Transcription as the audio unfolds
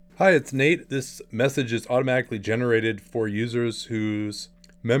Hi, it's Nate. This message is automatically generated for users whose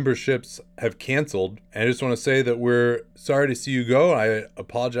memberships have canceled. And I just want to say that we're sorry to see you go. I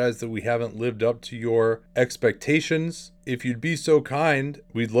apologize that we haven't lived up to your expectations. If you'd be so kind,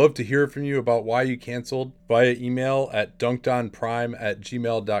 we'd love to hear from you about why you canceled via email at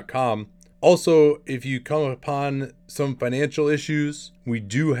dunkedonprime@gmail.com. Also, if you come upon some financial issues, we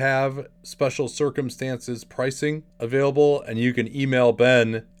do have special circumstances pricing available, and you can email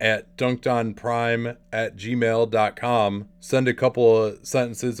Ben at dunkedonprime@gmail.com. Send a couple of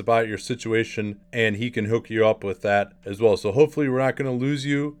sentences about your situation, and he can hook you up with that as well. So hopefully we're not going to lose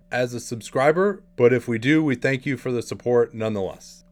you as a subscriber, but if we do, we thank you for the support nonetheless.